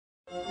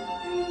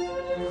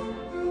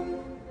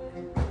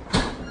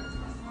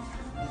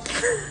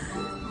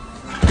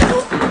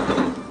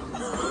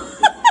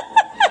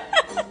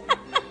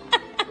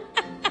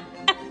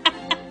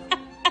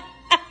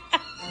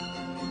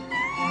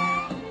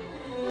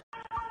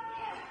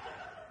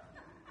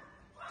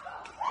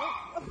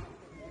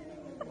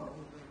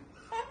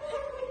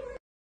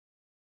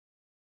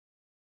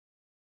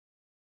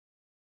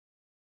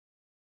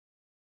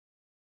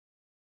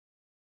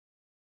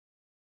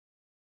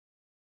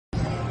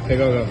Okay,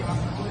 go.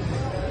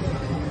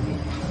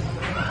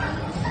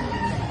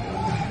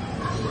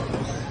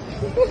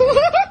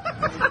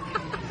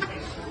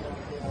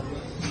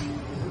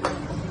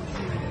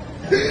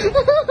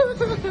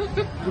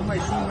 You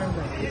might see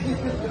member.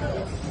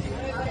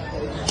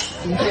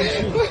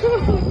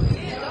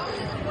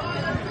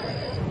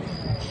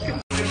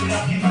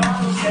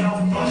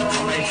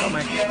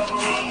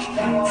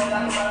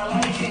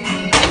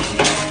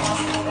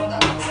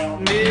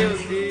 Meu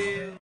Deus.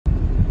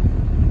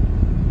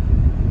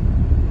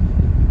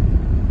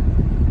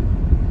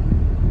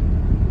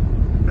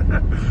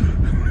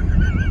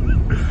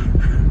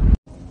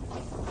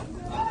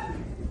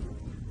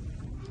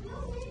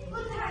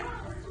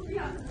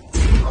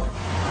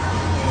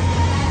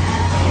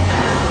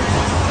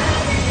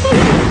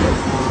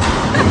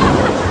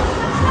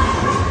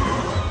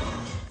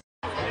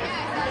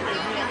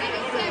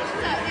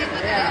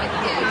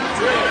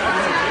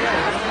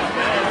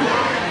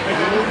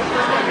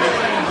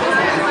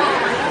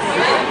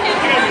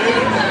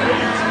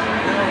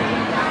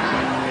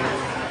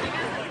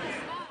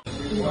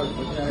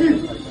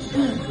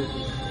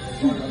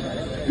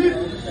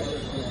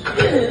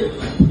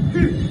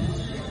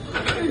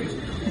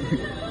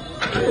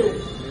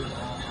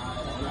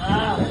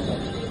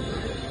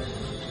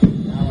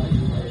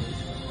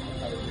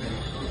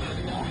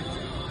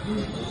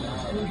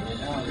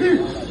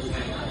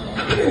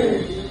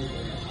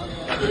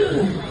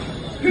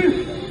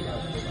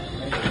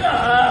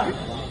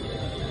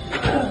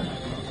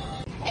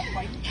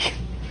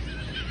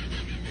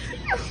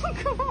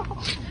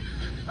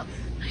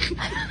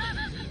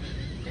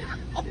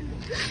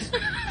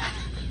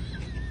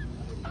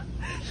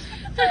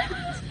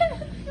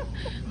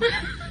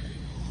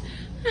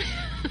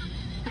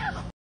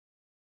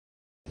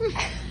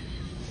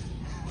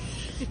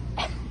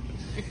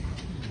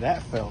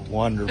 That felt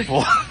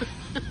wonderful.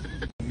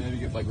 Maybe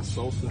get like a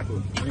salsa for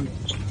a drink.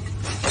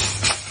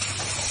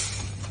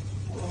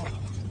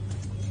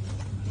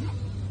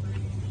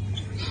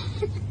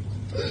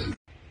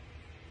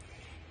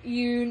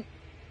 You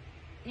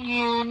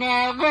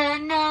never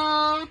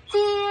know,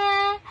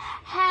 dear,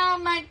 how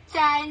much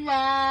I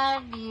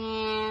love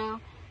you.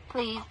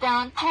 Please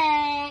don't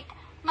take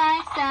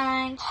my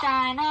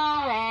sunshine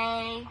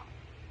away.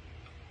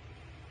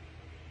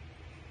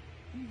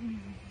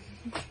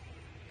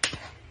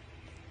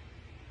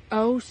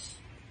 Oh.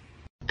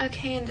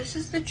 Okay, and this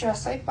is the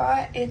dress I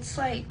bought. It's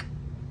like,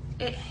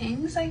 it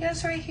hangs, I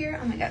guess, right here.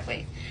 Oh my god,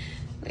 wait,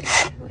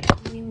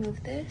 let me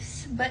move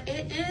this. But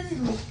it is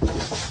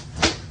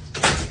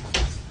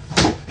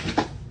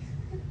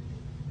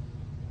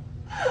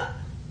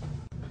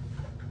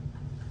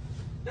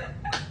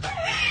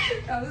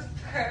that was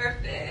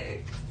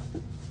perfect.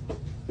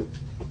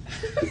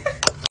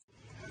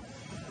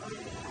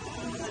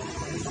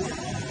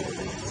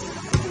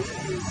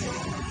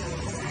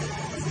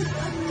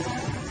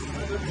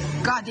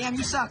 God damn,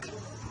 you suck.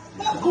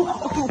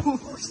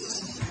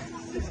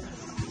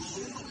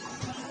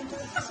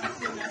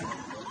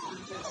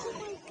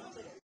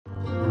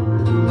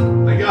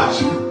 My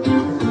gosh.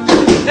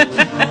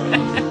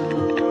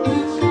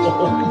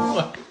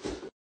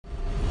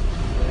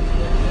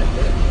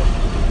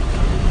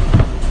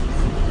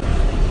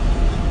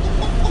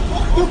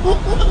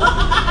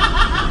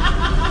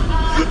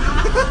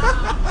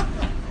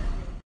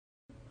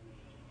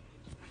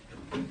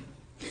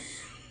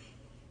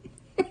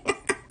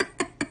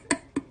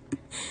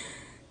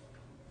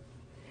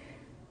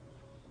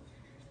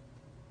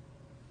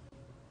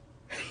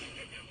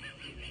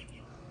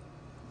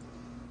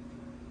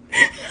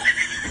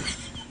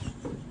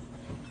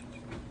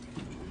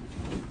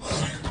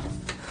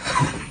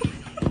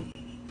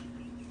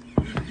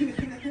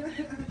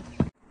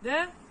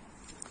 Yeah?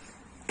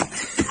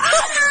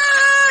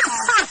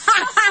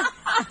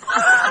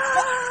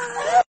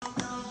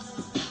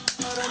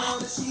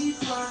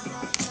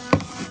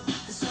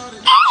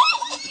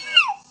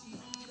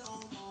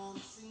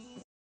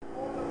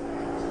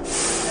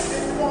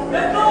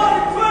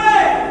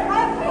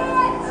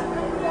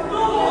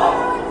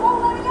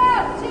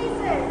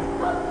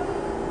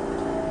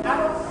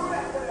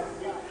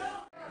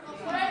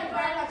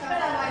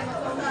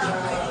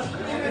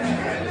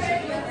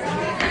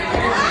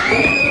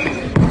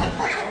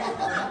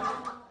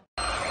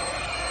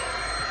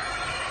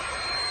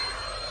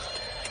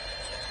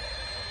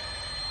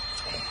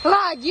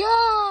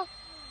 Láďo,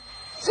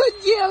 co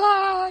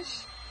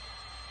děláš?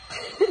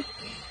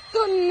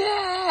 To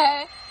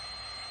ne.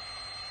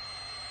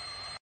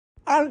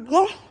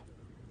 Algo.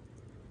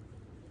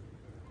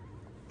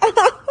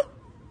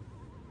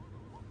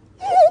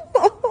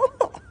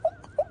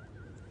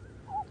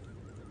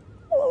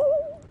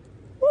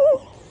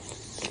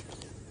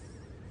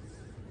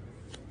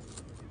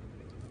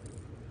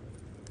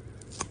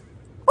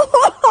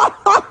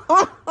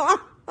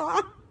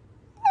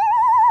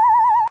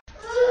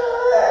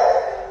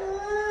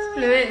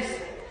 Plebes,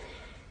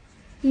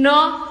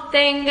 no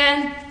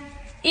tengan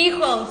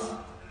hijos.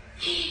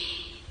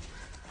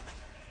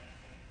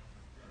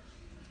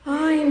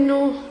 Ay,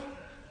 no.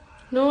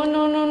 No,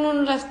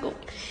 las...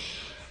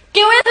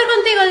 ¿Qué voy a hacer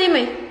contigo? contigo?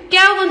 Dime. ¿Qué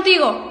hago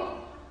contigo?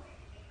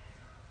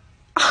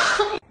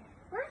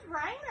 Where's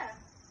Raina?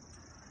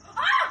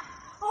 Ah!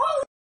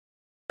 Oh,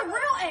 a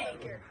little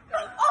egg.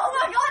 Oh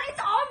my god, it's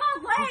on my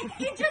leg.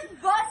 It just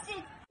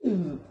busted.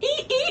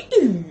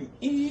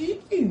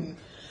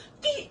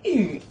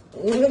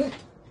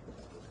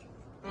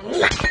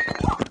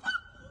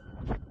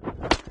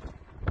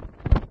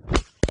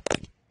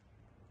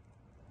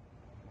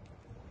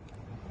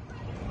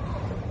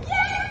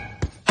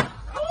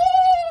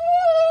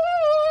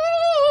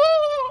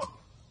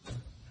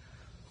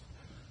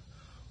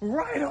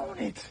 Right on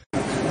it.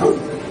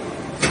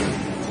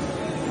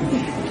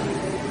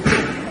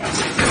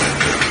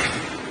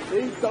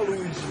 Eita,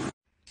 Luigi.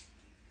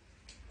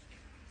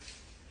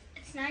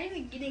 It's not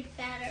even getting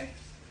fatter.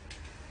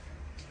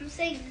 I'm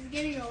saying it's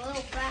getting a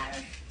little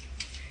fatter.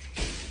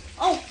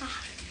 Oh, God.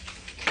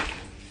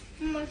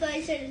 I thought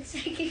I said it's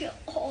taking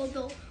all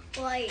the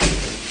light.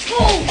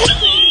 Oh!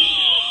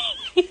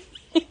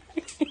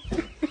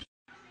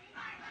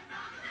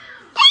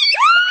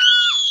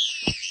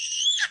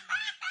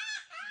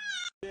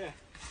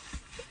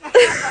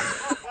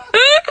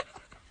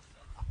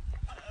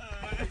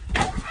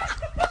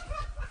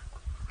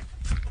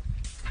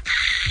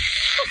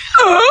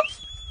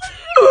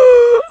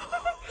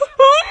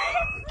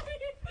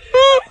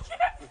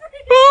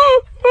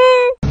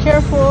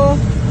 Careful.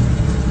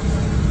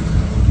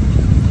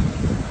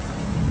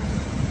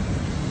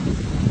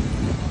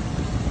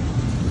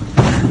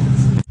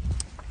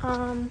 I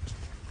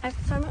have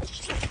so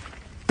much.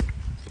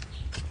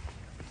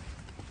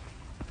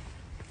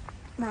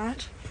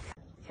 Right.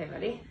 Okay,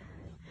 ready?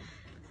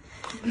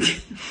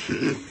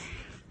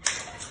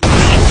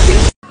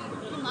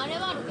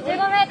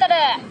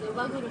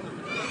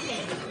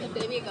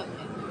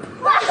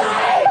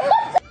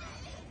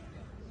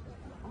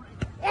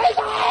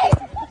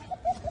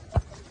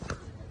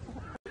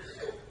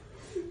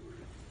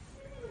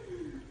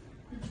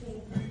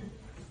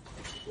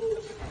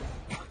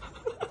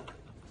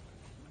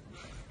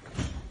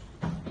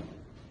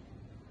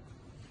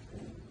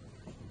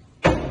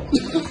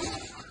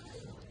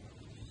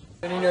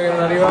 Niño que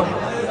anda arriba.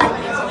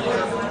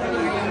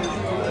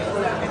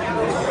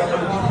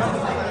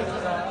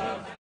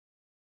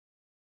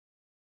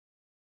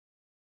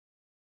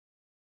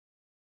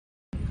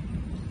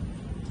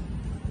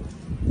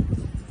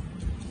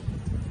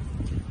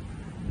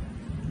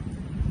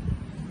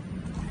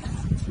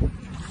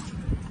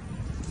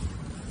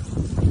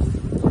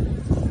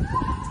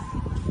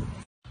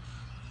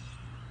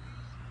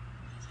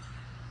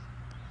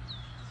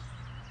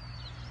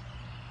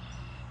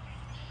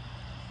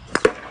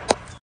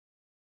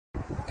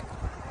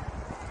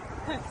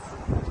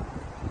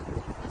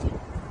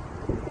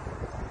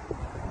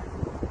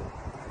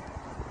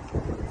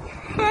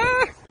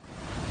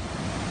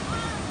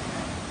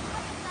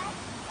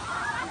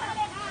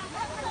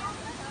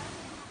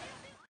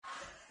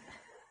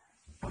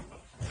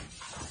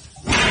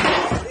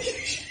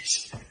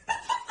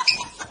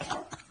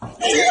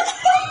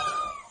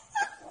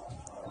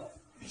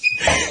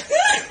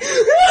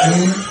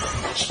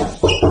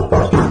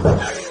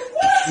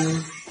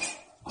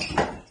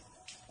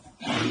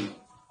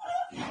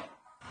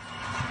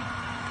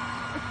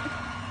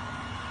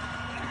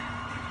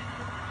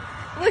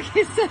 Look,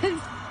 it says.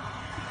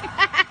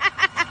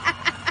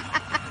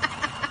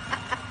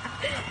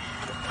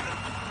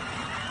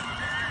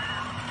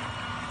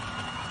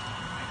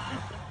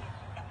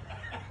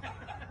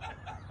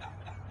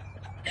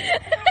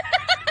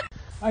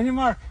 On your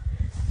mark.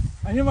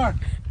 On your mark.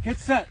 Get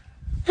set.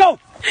 Go!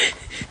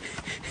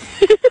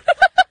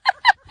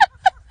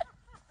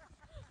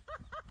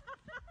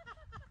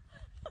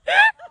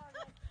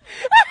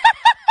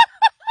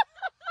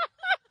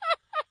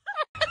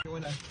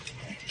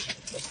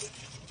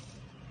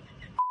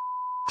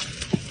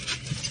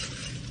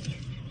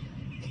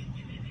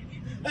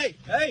 Hey,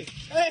 hey,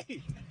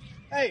 hey,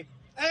 hey,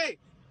 hey,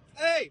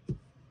 hey,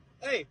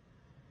 hey,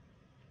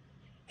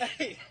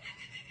 hey,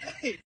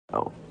 hey.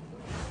 Oh.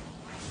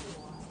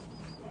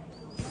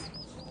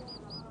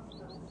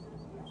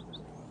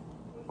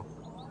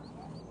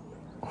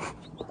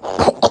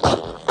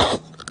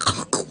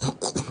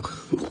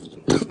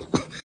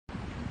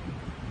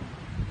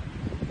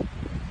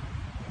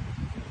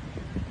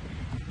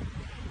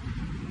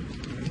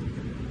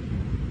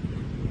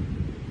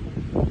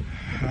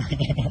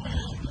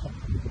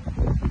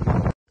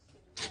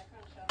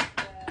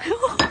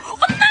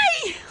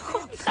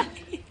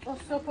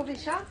 Posso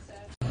powiesiać?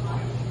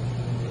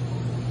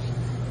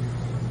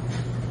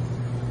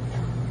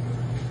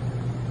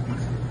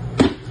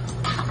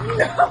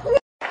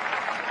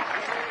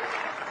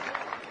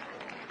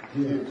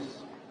 Yes.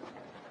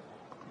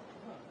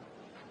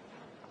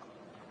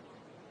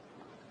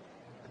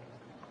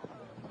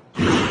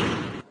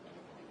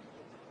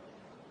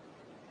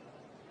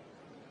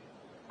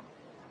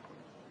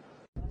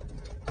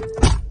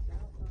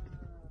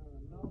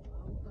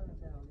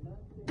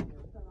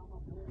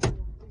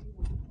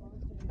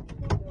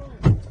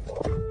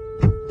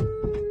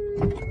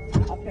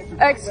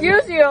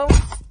 Excuse you.